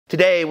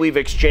Today we've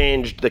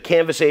exchanged the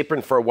canvas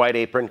apron for a white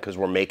apron because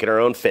we're making our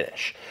own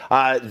finish.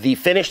 The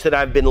finish that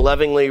I've been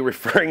lovingly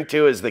referring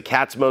to as the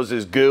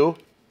Katz-Moses Goo.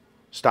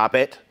 Stop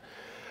it.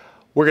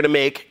 We're gonna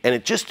make, and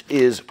it just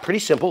is pretty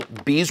simple,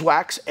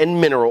 beeswax and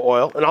mineral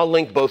oil, and I'll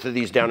link both of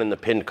these down in the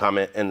pinned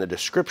comment and the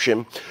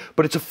description,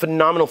 but it's a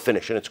phenomenal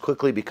finish and it's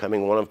quickly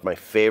becoming one of my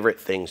favorite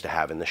things to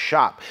have in the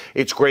shop.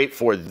 It's great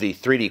for the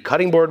 3D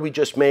cutting board we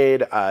just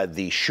made,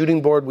 the shooting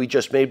board we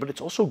just made, but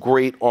it's also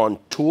great on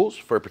tools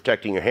for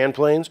protecting your hand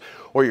planes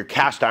or your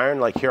cast iron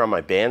like here on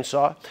my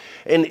bandsaw.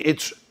 And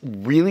it's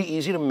really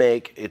easy to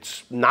make.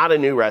 It's not a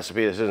new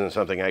recipe, this isn't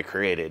something I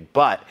created,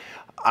 but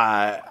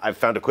I've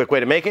found a quick way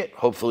to make it.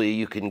 Hopefully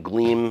you can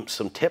glean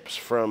some tips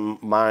from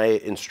my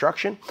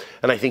instruction,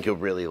 and I think you'll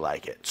really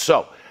like it.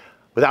 So,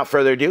 without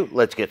further ado,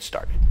 let's get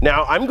started.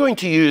 Now, I'm going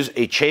to use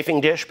a chafing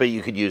dish, but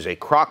you could use a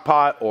crock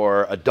pot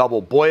or a double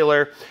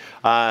boiler.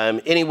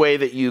 Any way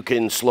that you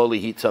can slowly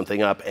heat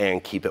something up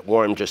and keep it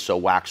warm just so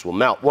wax will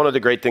melt. One of the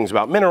great things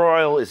about mineral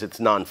oil is it's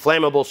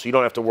non-flammable, so you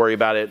don't have to worry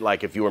about it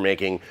like if you were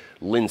making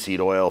linseed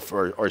oil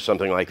or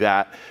something like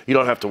that. You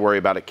don't have to worry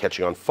about it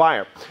catching on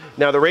fire.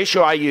 Now, the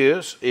ratio I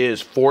use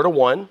is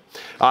 4:1,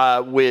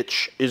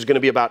 which is going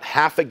to be about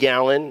half a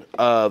gallon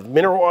of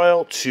mineral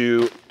oil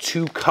to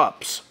 2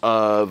 cups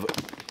of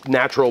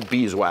natural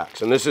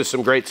beeswax. And this is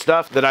some great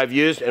stuff that I've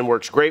used and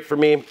works great for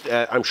me.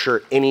 I'm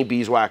sure any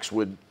beeswax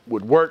would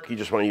work. You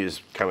just want to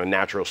use kind of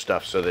natural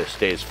stuff so that it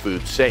stays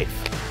food safe.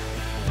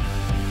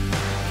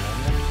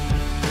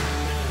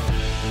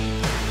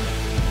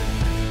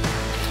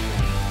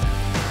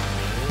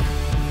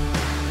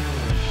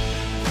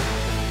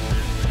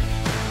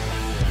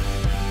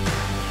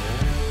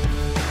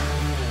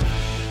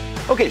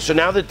 Okay, so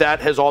now that that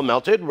has all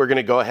melted, we're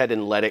gonna go ahead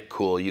and let it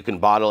cool. You can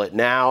bottle it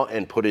now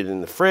and put it in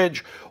the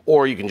fridge,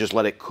 or you can just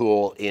let it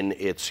cool in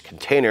its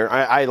container.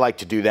 I like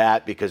to do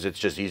that because it's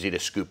just easy to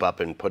scoop up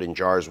and put in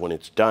jars when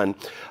it's done.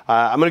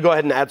 I'm gonna go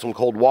ahead and add some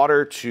cold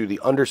water to the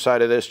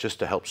underside of this just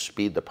to help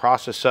speed the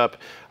process up,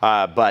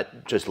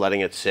 but just letting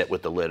it sit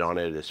with the lid on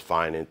it is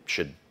fine. It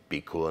should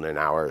be cool in an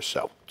hour or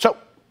so. So,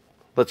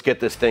 let's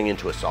get this thing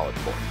into a solid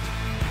form.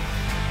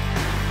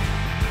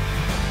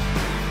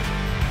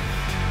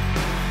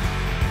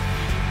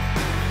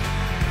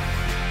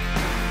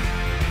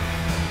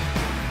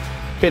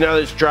 Okay, now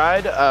that it's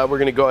dried, we're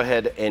gonna go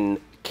ahead and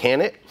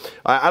can it.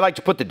 I like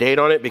to put the date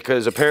on it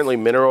because apparently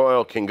mineral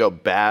oil can go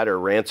bad or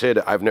rancid.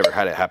 I've never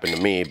had it happen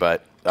to me,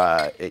 but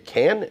it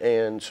can,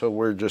 and so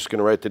we're just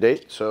gonna write the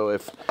date. So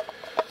if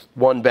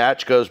one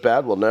batch goes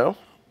bad, we'll know.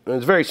 And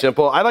it's very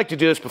simple. I like to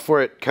do this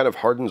before it kind of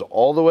hardens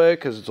all the way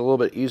because it's a little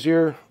bit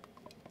easier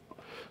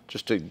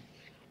just to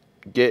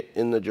get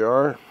in the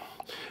jar.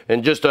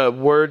 And just a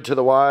word to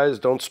the wise,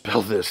 don't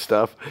spill this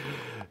stuff.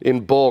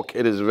 In bulk,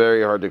 it is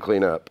very hard to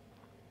clean up.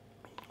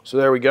 So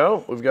there we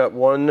go. We've got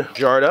one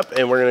jarred up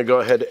and we're gonna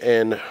go ahead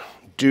and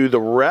do the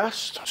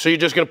rest. So you're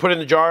just gonna put it in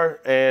the jar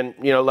and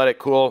let it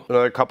cool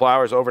another couple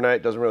hours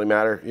overnight. Doesn't really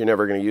matter. You're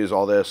never gonna use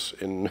all this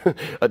in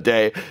a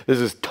day. This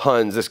is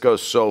tons. This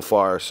goes so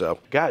far. So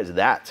guys,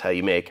 that's how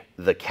you make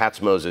the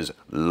Katz-Moses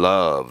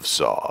love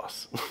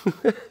sauce.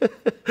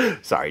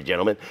 Sorry,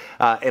 gentlemen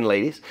and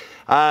ladies.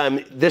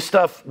 This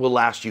stuff will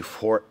last you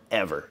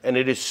forever and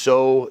it is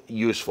so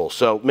useful.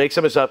 So make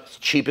some of this up, it's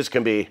cheap as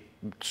can be.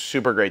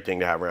 Super great thing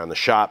to have around the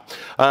shop.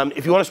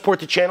 If you want to support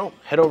the channel,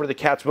 head over to the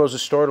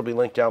Katz-Moses store. It'll be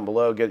linked down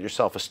below. Get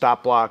yourself a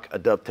stop block, a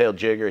dovetail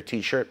jig, or a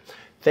t-shirt.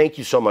 Thank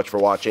you so much for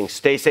watching.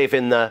 Stay safe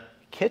in the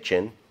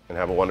kitchen and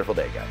have a wonderful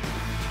day, guys.